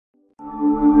Did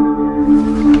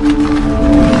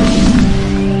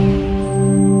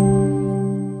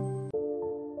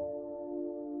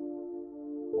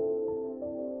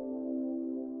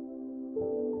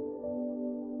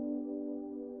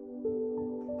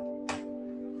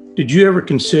you ever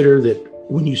consider that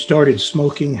when you started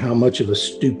smoking, how much of a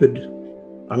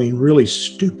really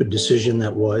stupid decision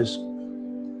that was?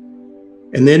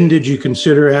 And then did you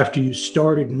consider, after you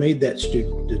started and made that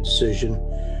stupid decision,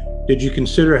 did you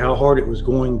consider how hard it was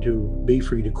going to be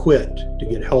for you to quit, to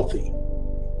get healthy?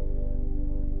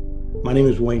 My name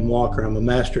is Wayne Walker. I'm a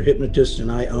Master Hypnotist,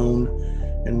 and I own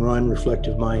and run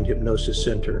Reflective Mind Hypnosis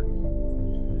Center.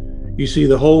 You see,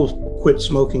 the whole quit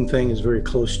smoking thing is very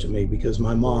close to me because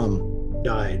my mom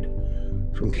died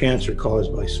from cancer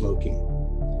caused by smoking.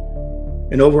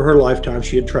 And over her lifetime,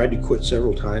 she had tried to quit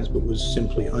several times, but was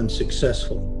simply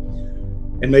unsuccessful.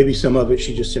 And maybe some of it,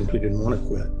 she just simply didn't want to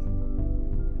quit.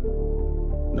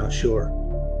 Not sure.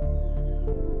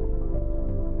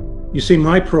 You see,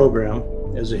 my program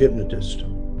as a hypnotist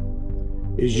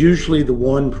is usually the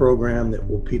one program that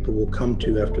people will come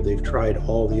to after they've tried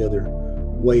all the other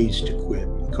ways to quit,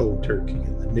 cold turkey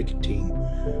and the nicotine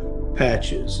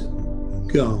patches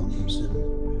and gums and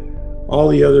all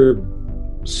the other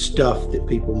stuff that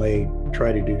people may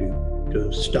try to do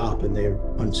to stop, and they're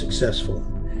unsuccessful.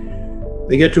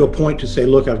 They get to a point to say,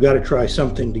 look, I've got to try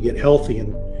something to get healthy,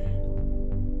 and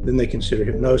then they consider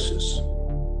hypnosis.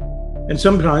 And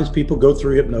sometimes people go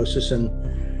through hypnosis and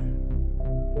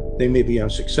they may be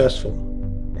unsuccessful,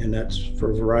 and that's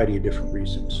for a variety of different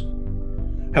reasons.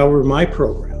 However, my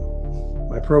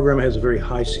program has a very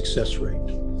high success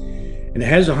rate. And it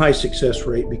has a high success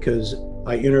rate because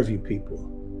I interview people.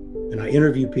 And I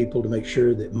interview people to make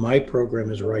sure that my program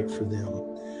is right for them.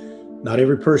 Not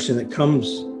every person that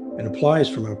comes and applies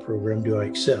for my program do I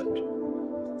accept.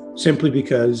 Simply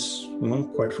because, well,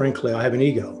 quite frankly, I have an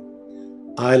ego.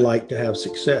 I like to have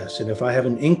success. And if I have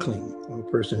an inkling of a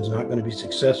person is not going to be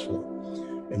successful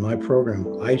in my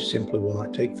program, I simply will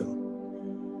not take them.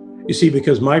 You see,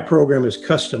 because my program is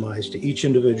customized to each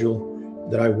individual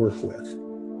that I work with.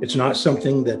 It's not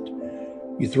something that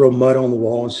you throw mud on the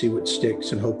wall and see what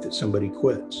sticks and hope that somebody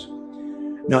quits.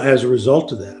 Now, as a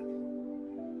result of that,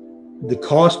 the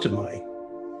cost of my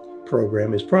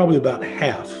program is probably about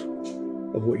half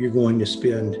of what you're going to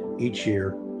spend each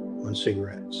year on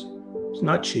cigarettes. It's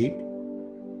not cheap.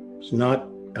 It's not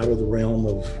out of the realm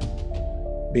of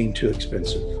being too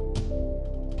expensive.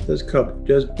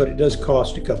 But it does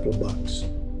cost a couple of bucks.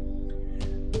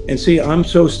 And see, I'm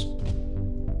so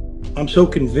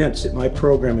convinced that my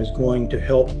program is going to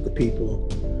help the people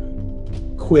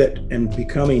quit and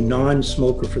become a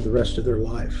non-smoker for the rest of their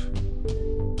life.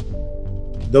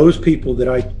 Those people that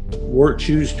I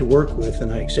choose to work with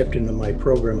and I accept into my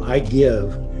program, I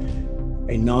give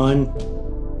a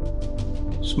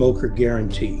non-smoker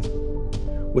guarantee,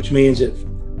 which means that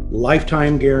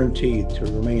lifetime guaranteed to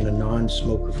remain a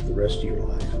non-smoker for the rest of your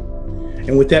life.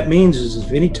 And what that means is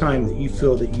if any time that you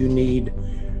feel that you need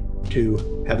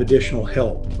to have additional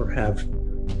help or have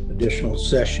additional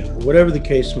session or whatever the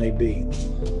case may be,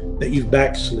 that you've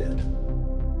backslid,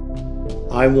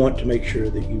 I want to make sure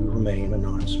that you remain a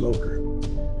non-smoker.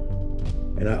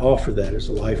 And I offer that as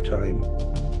a lifetime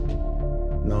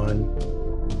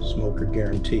non-smoker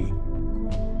guarantee.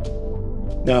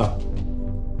 Now,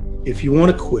 if you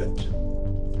want to quit,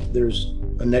 there's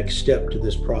a next step to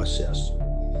this process.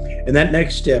 And that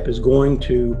next step is going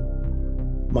to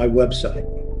my website,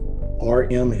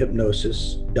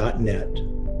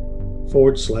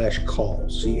 rmhypnosis.net/call,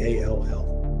 C-A-L-L.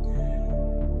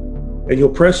 And you'll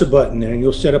press a button there and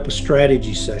you'll set up a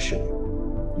strategy session.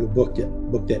 You'll book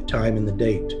that time and the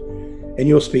date, and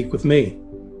you'll speak with me.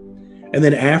 And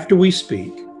then after we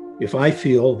speak, if I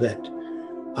feel that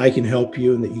I can help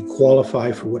you and that you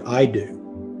qualify for what I do,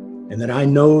 and that I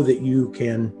know that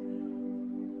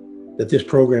that this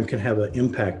program can have an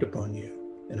impact upon you,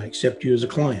 and I accept you as a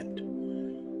client,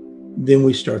 then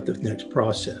we start the next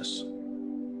process.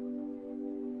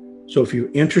 So if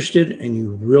you're interested and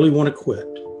you really want to quit,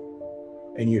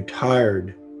 and you're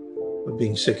tired of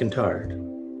being sick and tired,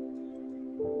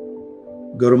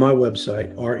 go to my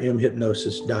website,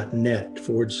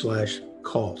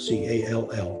 rmhypnosis.net/call,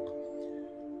 C-A-L-L.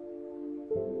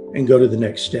 And go to the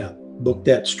next step. Book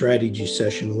that strategy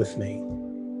session with me.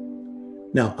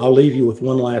 Now, I'll leave you with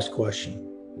one last question.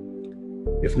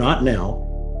 If not now,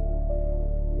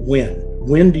 when?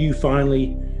 When do you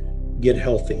finally get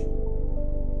healthy?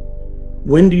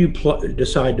 When do you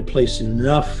decide to place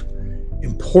enough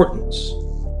importance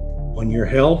on your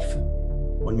health,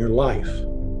 on your life,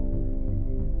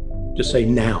 to say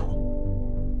now?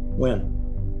 When?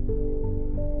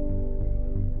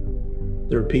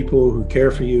 There are people who care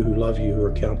for you, who love you, who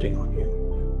are counting on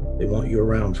you. They want you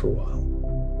around for a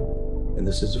while. And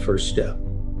this is the first step.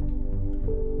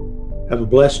 Have a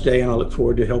blessed day, and I look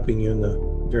forward to helping you in the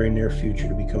very near future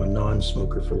to become a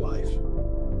non-smoker for life.